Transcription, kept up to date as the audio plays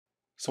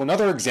So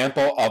another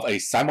example of a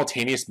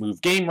simultaneous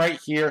move game right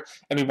here,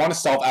 and we want to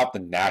solve out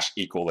the Nash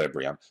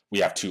equilibrium. We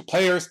have two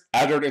players,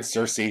 Eddard and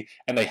Cersei,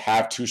 and they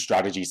have two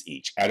strategies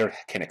each. Eddard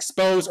can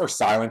expose or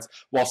silence,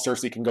 while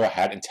Cersei can go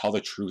ahead and tell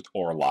the truth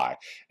or lie.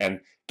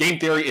 And game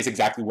theory is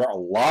exactly where a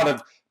lot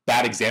of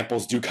bad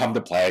examples do come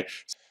to play.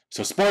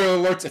 So spoiler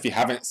alerts if you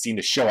haven't seen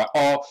the show at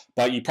all,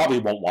 but you probably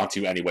won't want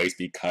to anyways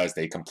because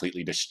they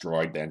completely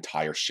destroyed the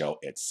entire show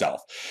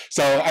itself.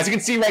 So as you can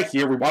see right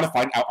here, we want to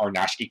find out our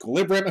Nash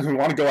equilibrium and we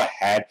want to go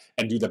ahead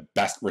and do the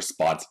best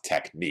response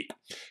technique.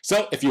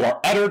 So if you are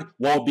Eddard,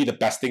 what would be the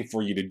best thing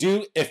for you to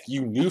do? If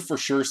you knew for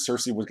sure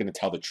Cersei was going to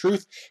tell the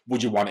truth,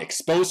 would you want to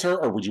expose her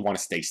or would you want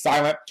to stay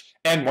silent?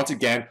 And once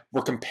again,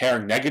 we're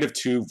comparing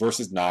 -2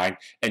 versus 9,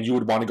 and you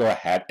would want to go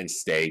ahead and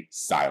stay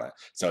silent.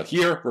 So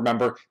here,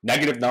 remember,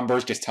 negative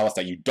numbers just tell us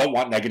that you don't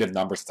want negative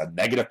numbers. It's a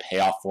negative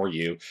payoff for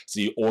you,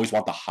 so you always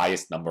want the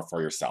highest number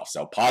for yourself.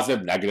 So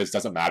positive, negatives,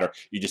 doesn't matter.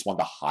 You just want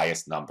the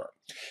highest number.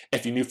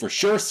 If you knew for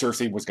sure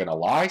Cersei was going to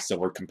lie, so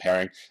we're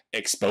comparing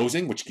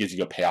exposing, which gives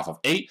you a payoff of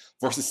 8,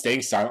 versus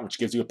staying silent, which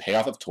gives you a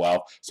payoff of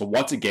 12. So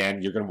once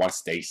again, you're going to want to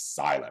stay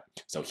silent.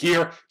 So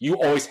here, you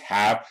always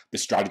have the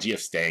strategy of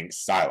staying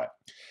silent.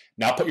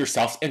 Now put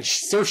yourself in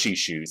Cersei's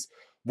shoes.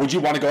 Would you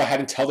want to go ahead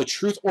and tell the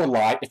truth or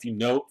lie if you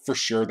know for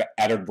sure that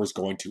Eddard was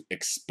going to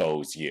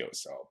expose you?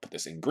 So I'll put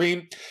this in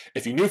green.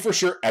 If you knew for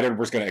sure Eddard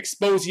was going to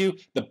expose you,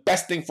 the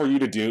best thing for you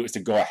to do is to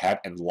go ahead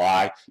and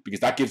lie because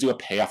that gives you a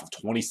payoff of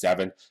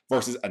 27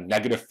 versus a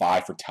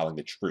 -5 for telling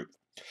the truth.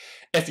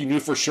 If you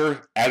knew for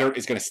sure Eddard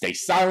is going to stay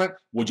silent,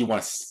 would you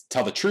want to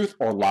tell the truth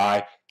or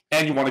lie?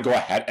 And you want to go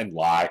ahead and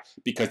lie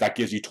because that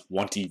gives you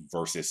 20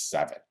 versus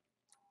 7.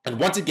 And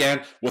once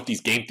again, with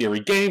these game theory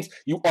games,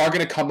 you are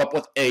going to come up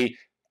with a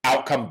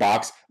outcome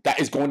box that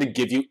is going to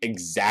give you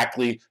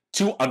exactly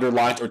 2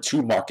 underlines or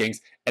 2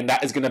 markings, and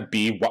that is going to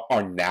be what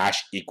our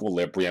Nash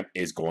equilibrium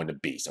is going to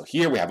be. So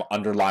here we have an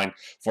underline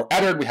for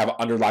Eddard, we have an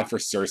underline for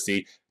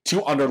Cersei,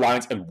 2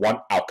 underlines and 1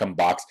 outcome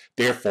box.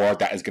 Therefore,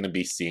 that is going to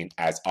be seen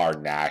as our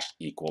Nash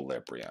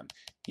equilibrium.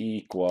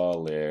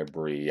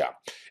 Equilibrium.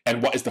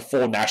 And what is the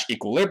full Nash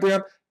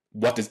equilibrium?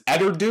 What does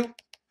Eddard do?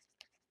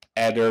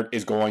 Eddard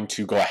is going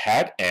to go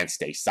ahead and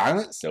stay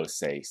silent, so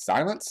say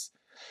silence.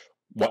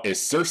 What is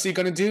Cersei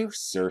going to do?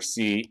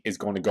 Cersei is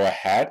going to go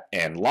ahead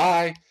and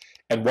lie.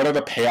 And what are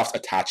the payoffs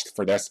attached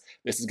for this?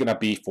 This is going to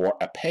be for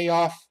a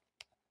payoff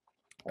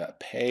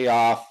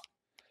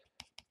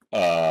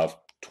of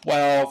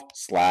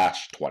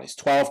 12/20.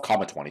 12,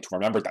 20.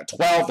 Remember that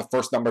 12, the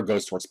first number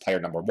goes towards player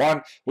number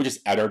 1, which is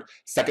Eddard.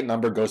 Second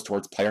number goes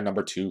towards player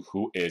number 2,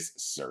 who is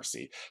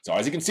Cersei. So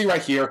as you can see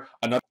right here,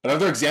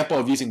 another example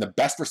of using the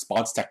best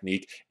response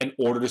technique in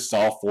order to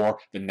solve for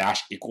the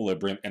Nash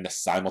equilibrium and the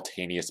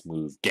simultaneous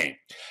move game.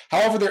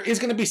 However, there is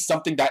going to be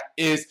something that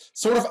is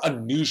sort of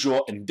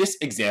unusual in this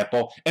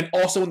example and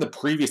also in the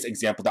previous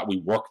example that we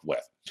worked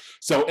with.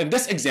 So in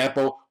this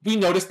example, we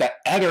noticed that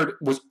Eddard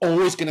was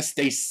always going to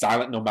stay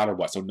silent no matter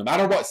what. So no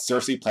matter what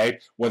Cersei played,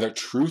 whether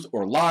truth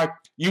or lie,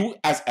 you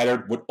as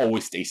Eddard would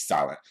always stay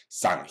silent.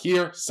 Silent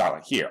here,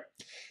 silent here.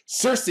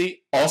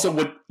 Cersei also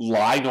would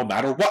lie no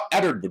matter what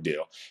Eddard would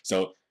do.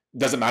 So it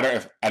doesn't matter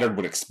if Eddard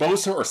would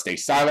expose her or stay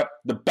silent.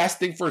 The best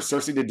thing for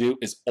Cersei to do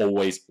is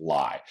always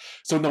lie.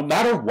 So no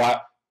matter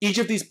what, each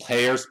of these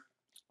players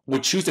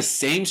would choose the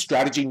same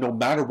strategy no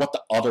matter what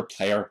the other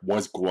player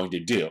was going to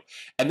do.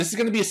 And this is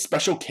going to be a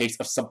special case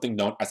of something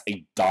known as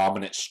a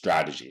dominant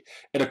strategy.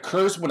 It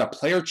occurs when a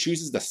player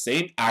chooses the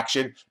same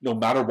action no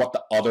matter what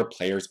the other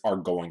players are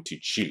going to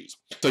choose.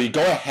 So you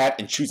go ahead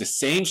and choose the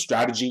same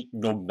strategy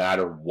no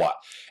matter what.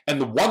 And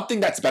the one thing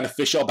that's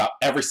beneficial about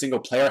every single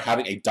player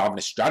having a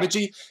dominant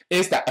strategy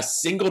is that a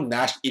single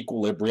Nash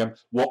equilibrium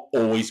will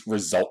always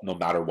result no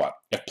matter what.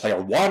 If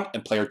player 1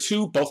 and player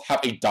 2 both have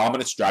a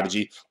dominant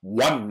strategy,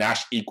 one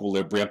Nash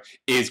equilibrium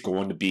is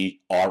going to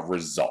be our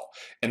result.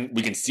 And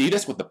we can see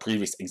this with the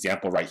previous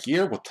example right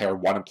here with player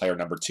 1 and player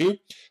number 2.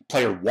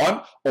 Player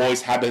 1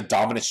 always had the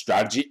dominant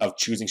strategy of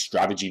choosing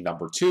strategy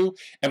number 2,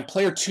 and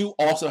player 2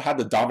 also had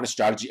the dominant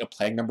strategy of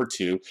playing number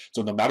 2.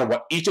 So no matter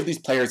what each of these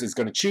players is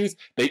going to choose,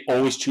 they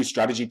always choose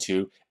strategy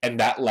 2, and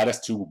that led us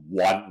to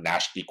one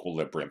Nash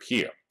equilibrium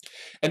here.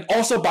 And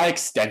also by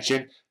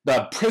extension,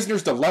 the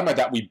prisoner's dilemma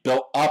that we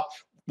built up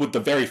with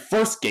the very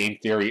first game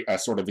theory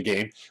sort of the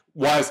game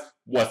was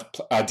with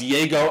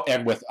Diego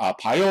and with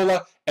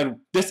Paola,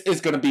 and this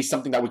is going to be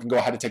something that we can go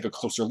ahead and take a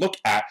closer look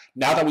at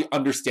now that we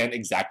understand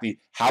exactly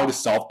how to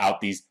solve out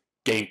these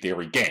game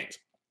theory games.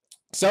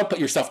 So put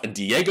yourself in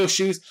Diego's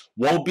shoes.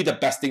 What would be the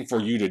best thing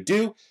for you to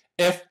do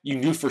if you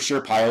knew for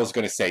sure Paola is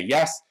going to say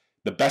yes?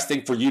 The best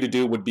thing for you to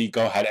do would be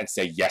go ahead and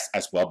say yes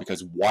as well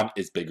because 1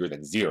 is bigger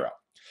than 0.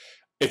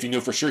 If you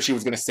knew for sure she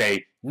was going to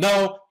say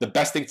no, the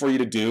best thing for you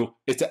to do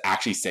is to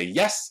actually say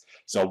yes.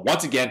 So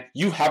once again,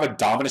 you have a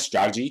dominant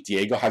strategy.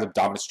 Diego has a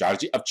dominant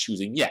strategy of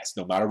choosing yes.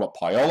 No matter what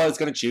Paola is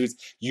going to choose,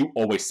 you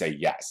always say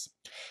yes.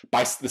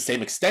 By the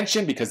same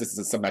extension, because this is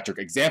a symmetric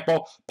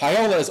example,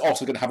 Paola is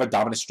also going to have a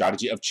dominant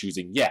strategy of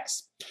choosing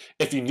yes.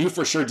 If you knew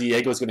for sure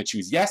Diego is going to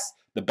choose yes,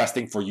 the best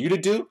thing for you to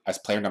do as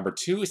player number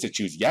 2 is to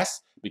choose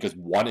yes, because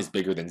 1 is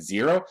bigger than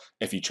 0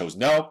 if you chose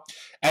no.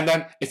 And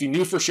then if you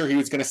knew for sure he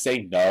was going to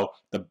say no,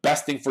 the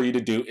best thing for you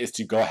to do is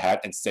to go ahead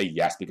and say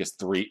yes, because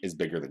 3 is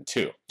bigger than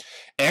 2.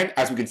 And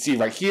as we can see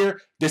right here,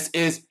 this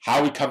is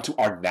how we come to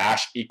our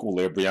Nash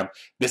equilibrium.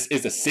 This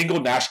is a single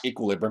Nash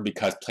equilibrium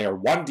because player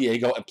 1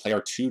 Diego and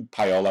player 2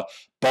 Paola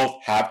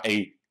both have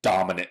a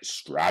dominant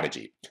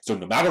strategy. So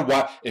no matter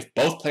what, if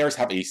both players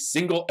have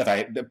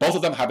both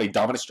of them have a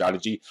dominant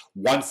strategy,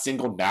 one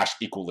single Nash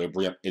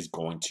equilibrium is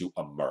going to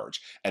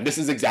emerge. And this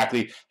is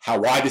exactly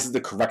why this is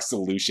the correct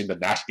solution, the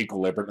Nash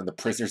equilibrium and the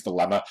prisoner's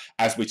dilemma,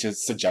 as we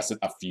just suggested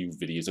a few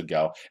videos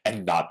ago,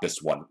 and not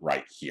this one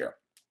right here.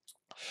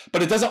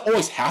 But it doesn't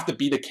always have to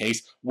be the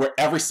case where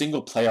every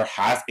single player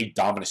has a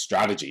dominant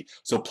strategy.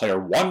 So player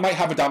 1 might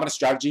have a dominant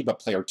strategy, but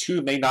player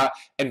 2 may not,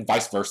 and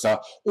vice versa.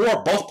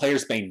 Or both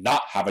players may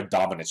not have a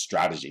dominant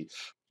strategy.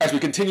 As we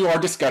continue our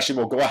discussion,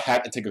 we'll go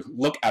ahead and take a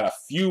look at a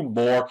few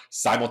more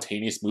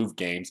simultaneous move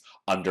games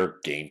under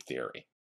game theory.